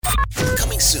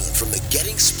soon from the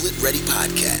Getting Split Ready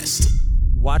podcast.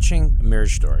 Watching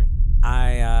Marriage Story,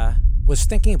 I was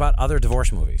thinking about other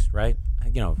divorce movies, right?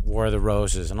 You know, War of the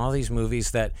Roses and all these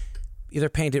movies that either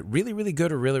paint it really, really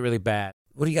good or really, really bad.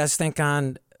 What do you guys think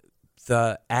on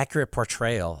the accurate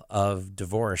portrayal of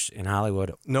divorce in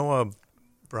Hollywood? Noah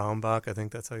Baumbach, I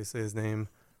think that's how you say his name.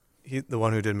 The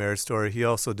one who did Marriage Story, he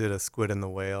also did A Squid and the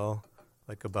Whale,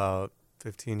 like about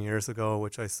 15 years ago,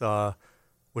 which I saw,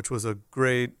 which was a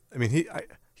great, I mean,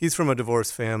 he's from a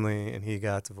divorced family and he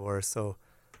got divorced, so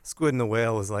Squid and the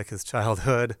Whale was like his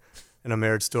childhood, and A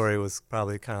Marriage Story was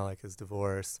probably kind of like his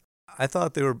divorce. I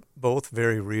thought they were both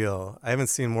very real. I haven't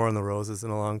seen War on the Roses in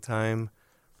a long time,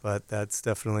 but that's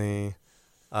definitely,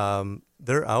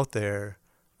 they're out there.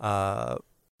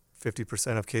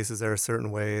 50% of cases are a certain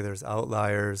way. There's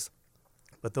outliers,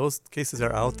 but those cases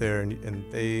are out there, and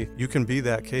you can be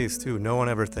that case too. No one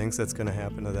ever thinks that's going to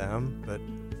happen to them, but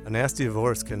a nasty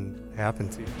divorce can happen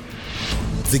to you.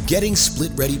 The Getting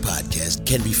Split Ready podcast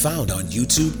can be found on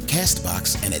YouTube,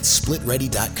 CastBox, and at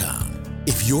splitready.com.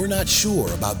 If you're not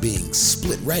sure about being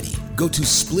split ready, go to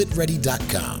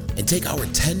splitready.com and take our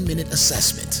 10-minute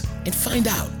assessment and find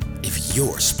out if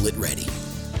you're split ready.